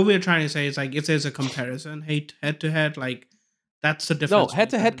what we're trying to say is like if there's a comparison, head to head, like that's the difference. No, head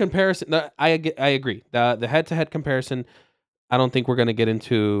to head comparison. No, I agree. The head to head comparison, I don't think we're going to get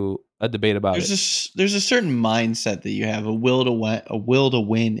into a debate about it. There's a certain mindset that you have, a will to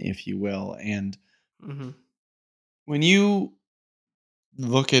win, if you will, and when you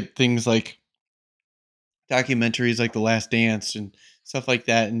look at things like documentaries like The Last Dance and stuff like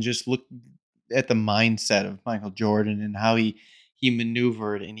that, and just look at the mindset of Michael Jordan and how he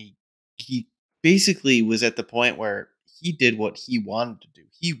maneuvered, and he basically was at the point where he did what he wanted to do.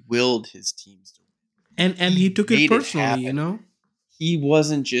 He willed his teams to win, and he took it personally. You know, he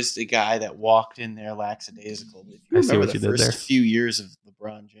wasn't just a guy that walked in there lackadaisical. If you remember the first few years of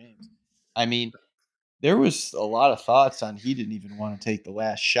LeBron James, I mean, there was a lot of thoughts on he didn't even want to take the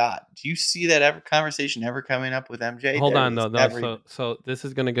last shot. Do you see that conversation ever coming up with MJ? Hold on, no. So this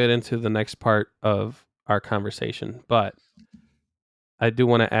is going to get into the next part of our conversation, but I do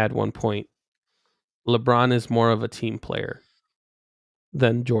want to add one point. LeBron is more of a team player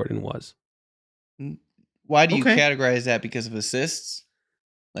than Jordan was. Why do you categorize that? Because of assists?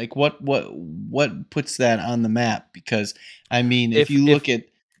 Like what puts that on the map? Because I mean, if you look at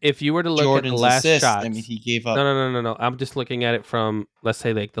Jordan's the last assists, shots, I mean, he gave up. No. I'm just looking at it from, let's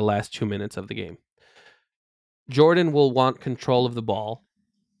say, like the last 2 minutes of the game. Jordan will want control of the ball,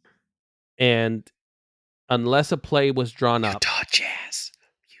 and unless a play was drawn up, Utah Jazz.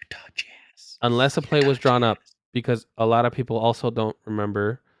 Unless a play was drawn up, because a lot of people also don't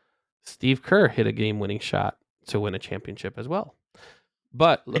remember Steve Kerr hit a game-winning shot to win a championship as well.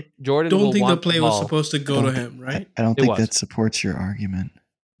 But Jordan don't think the play was supposed to go to him, right? I don't think that supports your argument.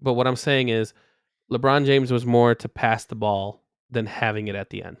 But what I'm saying is LeBron James was more to pass the ball than having it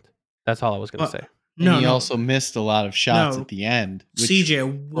at the end. That's all I was going to say. He also missed a lot of shots at the end.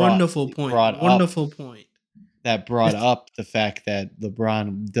 CJ, wonderful point. That brought up the fact that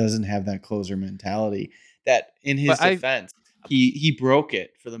LeBron doesn't have that closer mentality. That in his defense, he broke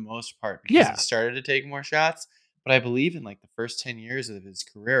it for the most part because he started to take more shots. But I believe in like the first 10 years of his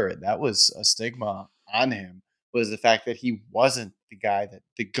career, that was a stigma on him, was the fact that he wasn't the guy that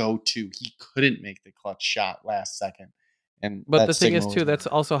the go-to. He couldn't make the clutch shot last second. But the thing is, too, that's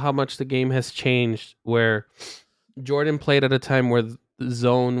also how much the game has changed, where Jordan played at a time where the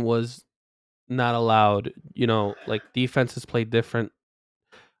zone was not allowed. You know, like defenses played different.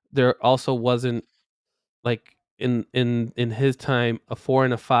 There also wasn't, like, in his time, a 4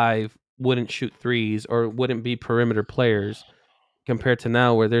 and a 5 wouldn't shoot threes or wouldn't be perimeter players, compared to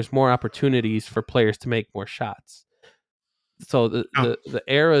now where there's more opportunities for players to make more shots. So the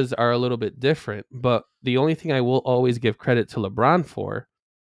eras are a little bit different, but the only thing I will always give credit to LeBron for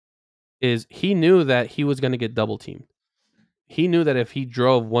is he knew that he was going to get double teamed. He knew that if he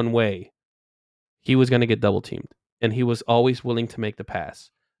drove one way, he was going to get double teamed. and he was always willing to make the pass.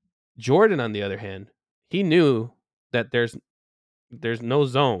 Jordan, on the other hand, he knew that there's no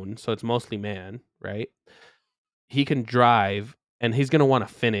zone, so it's mostly man, right? He can drive, and he's going to want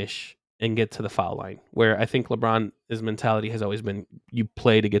to finish and get to the foul line, where I think LeBron's mentality has always been you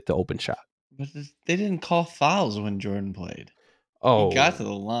play to get the open shot. But they didn't call fouls when Jordan played. Oh. He got to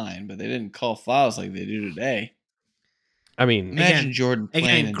the line, but they didn't call fouls like they do today. I mean, imagine Jordan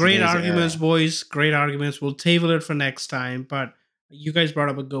playing in great today's arguments, era. Boys. Great arguments. We'll table it for next time. But you guys brought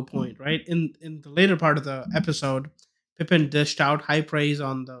up a good point, right? In the later part of the episode, Pippen dished out high praise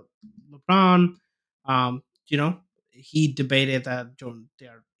on the LeBron. He debated that they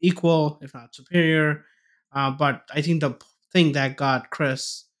are equal, if not superior. But I think the thing that got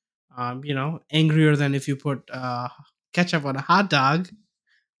Chris, angrier than if you put ketchup on a hot dog,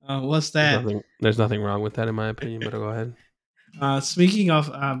 was that there's nothing wrong with that in my opinion. But go ahead. Speaking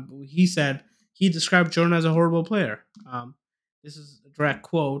of, he said he described Jordan as a horrible player. This is a direct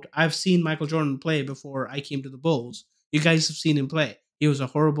quote. I've seen Michael Jordan play before I came to the Bulls. You guys have seen him play. He was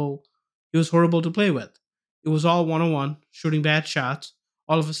horrible to play with. It was all 1-on-1, shooting bad shots.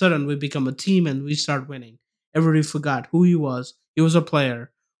 All of a sudden, we become a team and we start winning. Everybody forgot who he was. He was a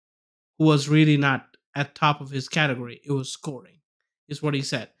player who was really not at top of his category. It was scoring, is what he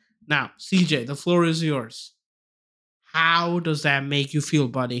said. Now, CJ, the floor is yours. How does that make you feel,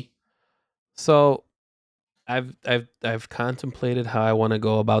 buddy? So, I've contemplated how I want to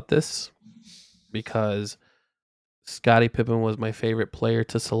go about this, because Scottie Pippen was my favorite player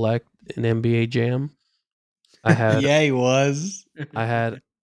to select in NBA Jam. He was. I had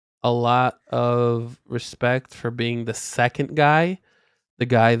a lot of respect for being the second guy, the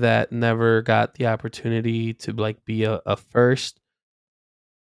guy that never got the opportunity to be a first.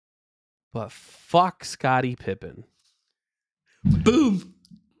 But fuck Scottie Pippen. Boom.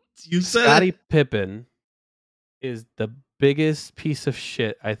 You said Scottie Pippen is the biggest piece of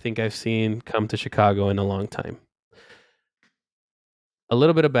shit I think I've seen come to Chicago in a long time. A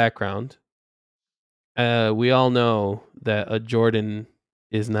little bit of background. We all know that a Jordan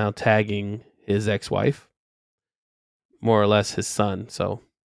is now tagging his ex-wife, more or less his son. So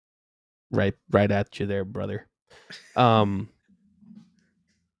right at you there, brother.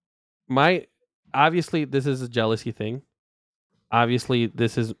 Obviously this is a jealousy thing. Obviously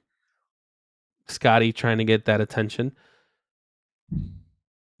this is Scottie trying to get that attention.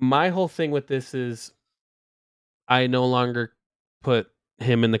 My whole thing with this is I no longer put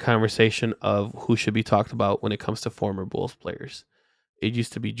him in the conversation of who should be talked about when it comes to former Bulls players. It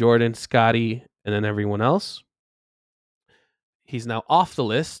used to be Jordan, Scottie, and then everyone else. He's now off the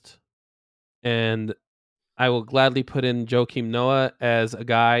list, and I will gladly put in Joakim Noah as a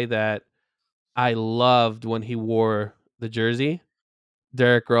guy that I loved when he wore the jersey.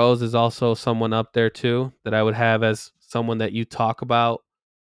 Derrick Rose is also someone up there too that I would have as someone that you talk about.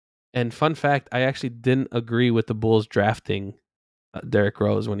 And fun fact, I actually didn't agree with the Bulls drafting Derrick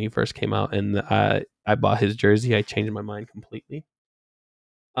Rose when he first came out, and I bought his jersey. I changed my mind completely.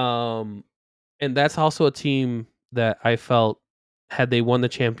 And that's also a team that I felt, had they won the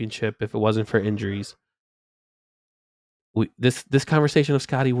championship, if it wasn't for injuries, this conversation of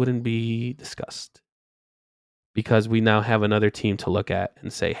Scottie wouldn't be discussed, because we now have another team to look at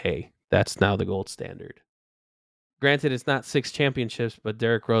and say, hey, that's now the gold standard. Granted, it's not 6 championships, but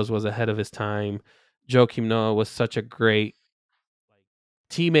Derrick Rose was ahead of his time. Joakim Noah was such a great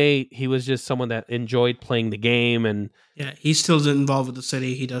teammate. He was just someone that enjoyed playing the game, and yeah, he's still involved with the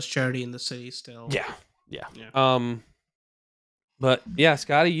city. He does charity in the city still. Yeah. But yeah,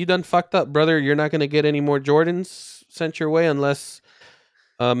 Scottie, you done fucked up, brother. You're not gonna get any more Jordans sent your way unless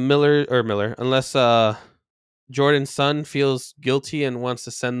unless Jordan's son feels guilty and wants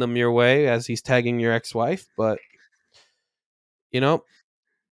to send them your way as he's tagging your ex-wife. But damn,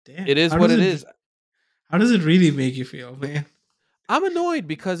 it is what it is. How does it really make you feel, man? I'm annoyed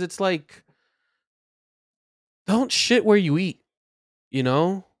because it's like, don't shit where you eat,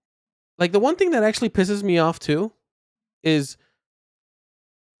 Like, the one thing that actually pisses me off too is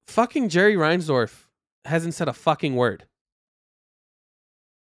fucking Jerry Reinsdorf hasn't said a fucking word.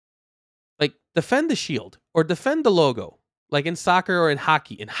 Like, defend the shield or defend the logo. Like in soccer or in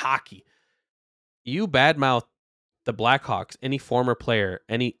hockey. You badmouth the Blackhawks, any former player,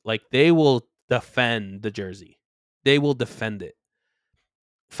 they will defend the jersey. They will defend it.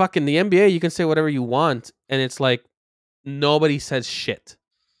 Fucking the NBA, you can say whatever you want, and it's like nobody says shit.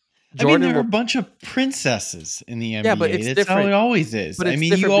 There are a bunch of princesses in the NBA. Yeah, but it's That's different. how it always is. But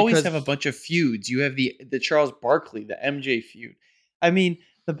you always have a bunch of feuds. You have the Charles Barkley, the MJ feud.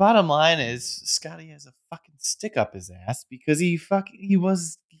 The bottom line is Scottie has a fucking stick up his ass because he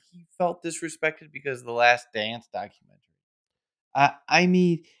he felt disrespected because of the Last Dance documentary. I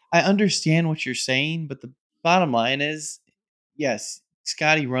mean, I understand what you're saying, but the bottom line is, yes,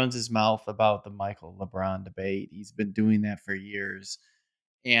 Scotty runs his mouth about the Michael LeBron debate. He's been doing that for years.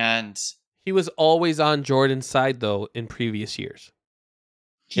 And he was always on Jordan's side, though, in previous years.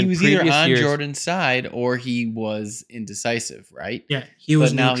 He was either on Jordan's side or he was indecisive, right? Yeah, he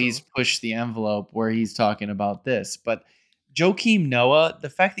was. But now he's pushed the envelope where he's talking about this. But Joakim Noah, the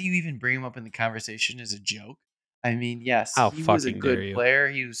fact that you even bring him up in the conversation is a joke. I mean, yes, he was a good player.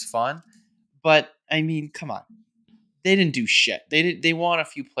 He was fun. But, I mean, come on. They didn't do shit. They won a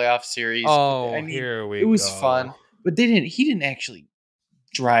few playoff series. Oh, I mean, here we go. It was fun. But he didn't actually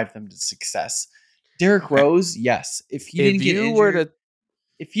drive them to success. Derrick Rose, yes. If he didn't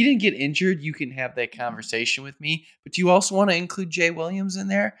get injured, you can have that conversation with me. But do you also want to include Jay Williams in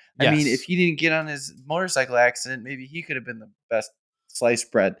there? Yes. I mean, if he didn't get on his motorcycle accident, maybe he could have been the best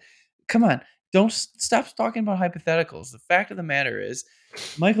sliced bread. Come on. Don't stop talking about hypotheticals. The fact of the matter is,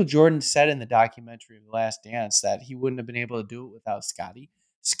 Michael Jordan said in the documentary of The Last Dance that he wouldn't have been able to do it without Scotty.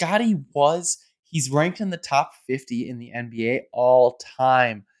 He's ranked in the top 50 in the NBA all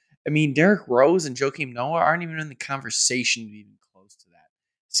time. I mean, Derrick Rose and Joakim Noah aren't even in the conversation even close to that.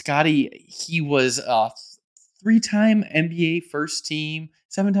 Scotty, he was a 3-time NBA first team,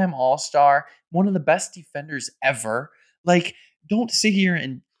 7-time All-Star, one of the best defenders ever. Like, don't sit here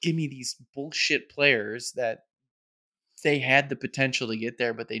and give me these bullshit players that they had the potential to get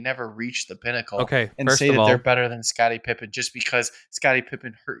there, but they never reached the pinnacle. Okay, and say that they're better than Scottie Pippen just because Scottie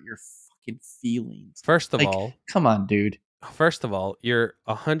Pippen hurt your fucking feelings. First of all, come on, dude. First of all, you're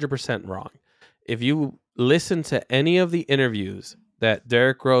 100% wrong. If you listen to any of the interviews that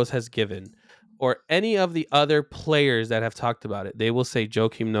Derrick Rose has given, or any of the other players that have talked about it, they will say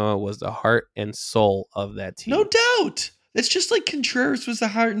Joakim Noah was the heart and soul of that team. No doubt. It's just like Contreras was the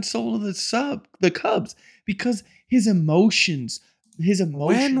heart and soul of the Cubs, because his emotions.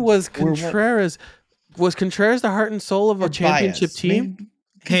 When was Contreras? Was Contreras the heart and soul of a championship team?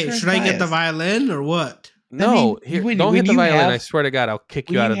 Hey, should I get the violin or what? No, don't hit the violin. I swear to God, I'll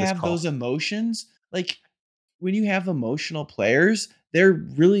kick you out of this call. When you have those emotions, like when you have emotional players, they're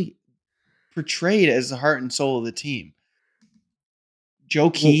really portrayed as the heart and soul of the team.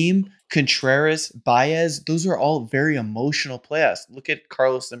 Joakim, Contreras, Baez, those are all very emotional players. Look at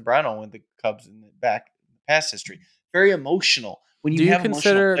Carlos Zambrano with the Cubs in the past history. Very emotional. When do you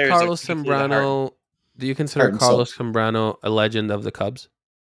consider Carlos Zambrano a legend of the Cubs?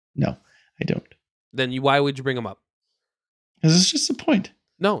 No, I don't. Then why would you bring him up? Because it's just a point.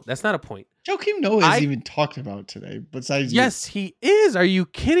 No, that's not a point. Joakim Noah is even talked about today. Besides, yes, he is. Are you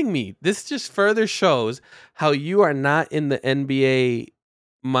kidding me? This just further shows how you are not in the NBA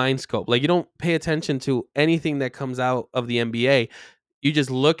mind scope. Like, you don't pay attention to anything that comes out of the NBA. You just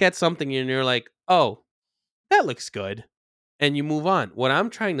look at something and you're like, oh, that looks good. And you move on. What I'm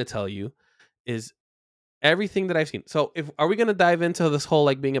trying to tell you is everything that I've seen. So are we going to dive into this whole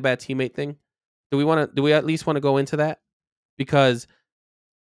like being a bad teammate thing? Do we at least want to go into that? Because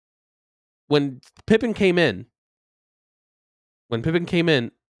when Pippen came in,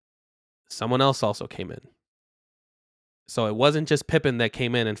 someone else also came in. So it wasn't just Pippen that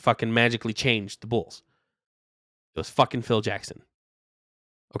came in and fucking magically changed the Bulls. It was fucking Phil Jackson.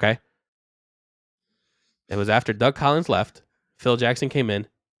 Okay? It was after Doug Collins left, Phil Jackson came in,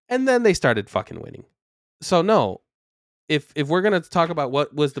 and then they started fucking winning. So no, if we're going to talk about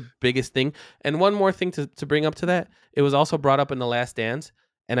what was the biggest thing, and one more thing to bring up to that, it was also brought up in The Last Dance,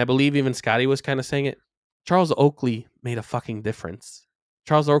 and I believe even Scotty was kind of saying it, Charles Oakley made a fucking difference.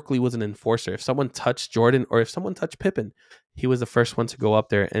 Charles Oakley was an enforcer. If someone touched Jordan or if someone touched Pippen, he was the first one to go up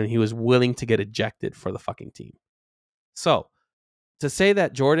there, and he was willing to get ejected for the fucking team. So, to say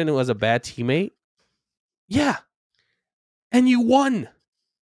that Jordan was a bad teammate, yeah. And you won.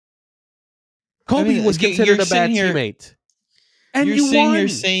 Kobe was considered a bad teammate. And you won. You're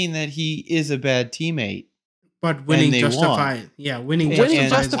saying that he is a bad teammate. But winning justified. Yeah, winning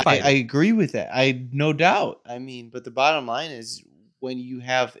justified. I agree with that. No doubt. I mean, but the bottom line is when you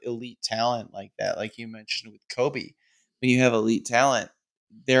have elite talent like that, like you mentioned with Kobe, when you have elite talent,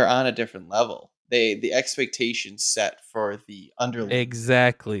 they're on a different level. The expectations set for the underling.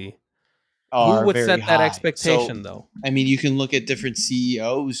 Exactly. Who would set that expectation, though? I mean, you can look at different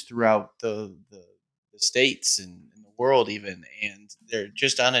CEOs throughout the states and the world even, and they're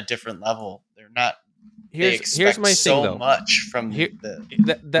just on a different level. They're not. Here's my thing, though. Much from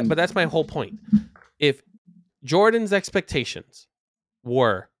but that's my whole point. If Jordan's expectations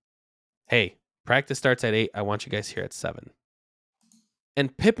were, hey, practice starts at 8, I want you guys here at 7.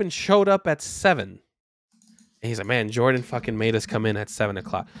 And Pippen showed up at 7. And he's like, man, Jordan fucking made us come in at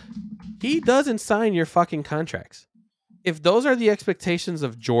 7:00. He doesn't sign your fucking contracts. If those are the expectations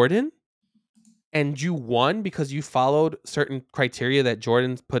of Jordan and you won because you followed certain criteria that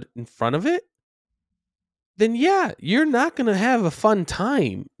Jordan's put in front of it, then yeah, you're not going to have a fun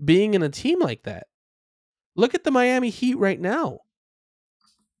time being in a team like that. Look at the Miami Heat right now.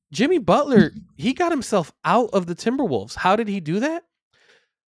 Jimmy Butler, he got himself out of the Timberwolves. How did he do that?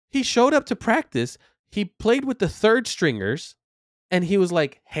 He showed up to practice. He played with the third stringers, and he was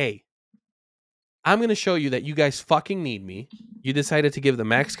like, hey, I'm going to show you that you guys fucking need me. You decided to give the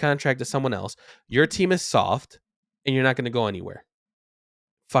max contract to someone else. Your team is soft, and you're not going to go anywhere.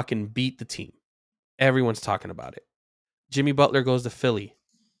 Fucking beat the team. Everyone's talking about it. Jimmy Butler goes to Philly.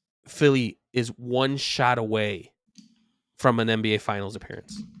 Philly is one shot away from an NBA Finals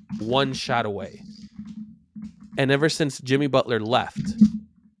appearance. One shot away. And ever since Jimmy Butler left,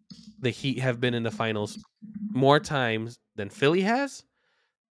 the Heat have been in the finals more times than Philly has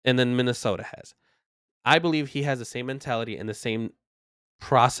and then Minnesota has. I believe he has the same mentality and the same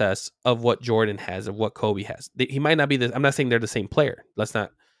process of what Jordan has, of what Kobe has. He might not be this. I'm not saying they're the same player. Let's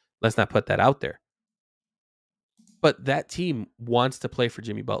not put that out there. But that team wants to play for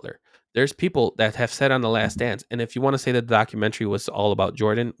Jimmy Butler. There's people that have said on The Last Dance, and if you want to say that the documentary was all about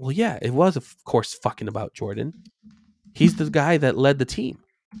Jordan, well, yeah, it was, of course, fucking about Jordan. He's the guy that led the team.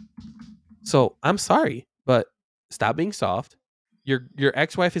 So I'm sorry, but stop being soft. Your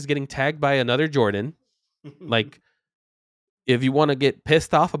ex-wife is getting tagged by another Jordan. Like, if you want to get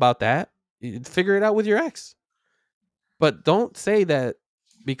pissed off about that, figure it out with your ex. But don't say that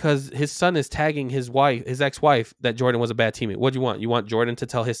because his son is tagging his ex-wife, that Jordan was a bad teammate. What do you want? You want Jordan to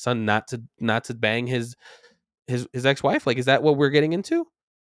tell his son not to bang his ex-wife? Like, is that what we're getting into?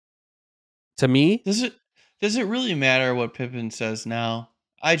 To me, does it really matter what Pippen says now?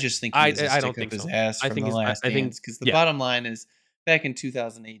 I just think he needs to stick up his ass from The Last Dance, because the bottom line is, back in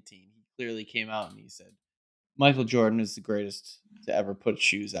 2018, he clearly came out and he said, Michael Jordan is the greatest to ever put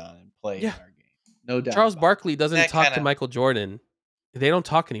shoes on and play in our game. No doubt. Charles Barkley doesn't talk to Michael Jordan. They don't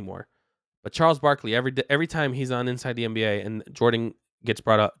talk anymore. But Charles Barkley, every time he's on Inside the NBA and Jordan gets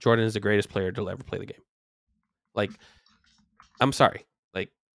brought up, Jordan is the greatest player to ever play the game. Like, I'm sorry. Like,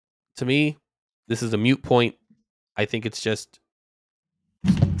 to me, this is a moot point. I think it's just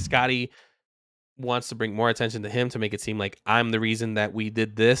Scotty wants to bring more attention to him to make it seem like I'm the reason that we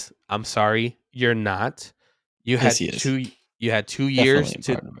did this. I'm sorry, you're not. You had two years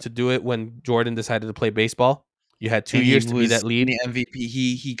to do it when Jordan decided to play baseball. You had 2 years to be that lead. The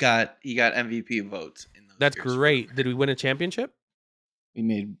MVP. He got MVP votes in those That's great. Did we win a championship? We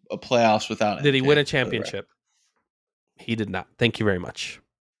made a playoffs without MJ. Did he win a championship? He did not. Thank you very much.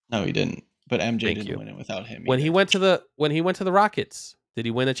 No, he didn't. But MJ didn't win it without him. When he went to the Rockets, did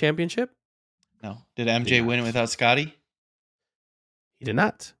he win a championship? No. Did MJ win it without Scotty? He did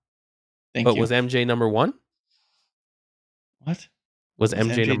not. But was MJ number one? What? Was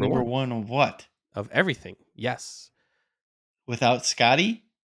MJ number one of what? Of everything. Yes. Without Scotty?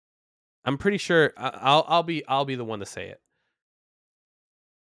 I'm pretty sure I'll be the one to say it.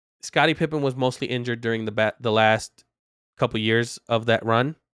 Scottie Pippen was mostly injured during the last couple years of that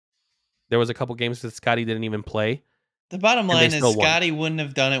run. There was a couple games that Scotty didn't even play. The bottom line is Scotty wouldn't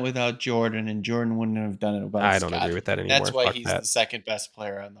have done it without Jordan, and Jordan wouldn't have done it without Scotty. I don't agree with that anymore. That's why he's the second best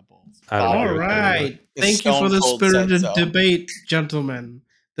player on the Bulls. All right. Thank you for the spirited debate, gentlemen.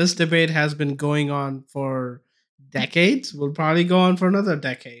 This debate has been going on for decades. We'll probably go on for another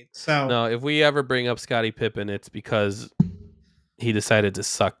decade. So no, if we ever bring up Scottie Pippen, it's because he decided to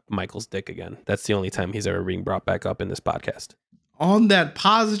suck Michael's dick again. That's the only time he's ever being brought back up in this podcast. On that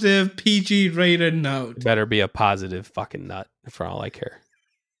positive PG-rated note. Better be a positive fucking nut for all I care.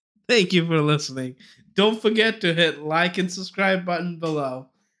 Thank you for listening. Don't forget to hit like and subscribe button below.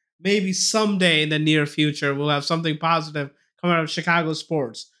 Maybe someday in the near future, we'll have something positive come out of Chicago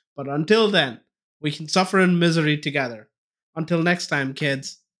sports. But until then, we can suffer in misery together. Until next time,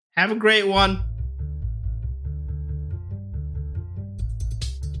 kids, have a great one.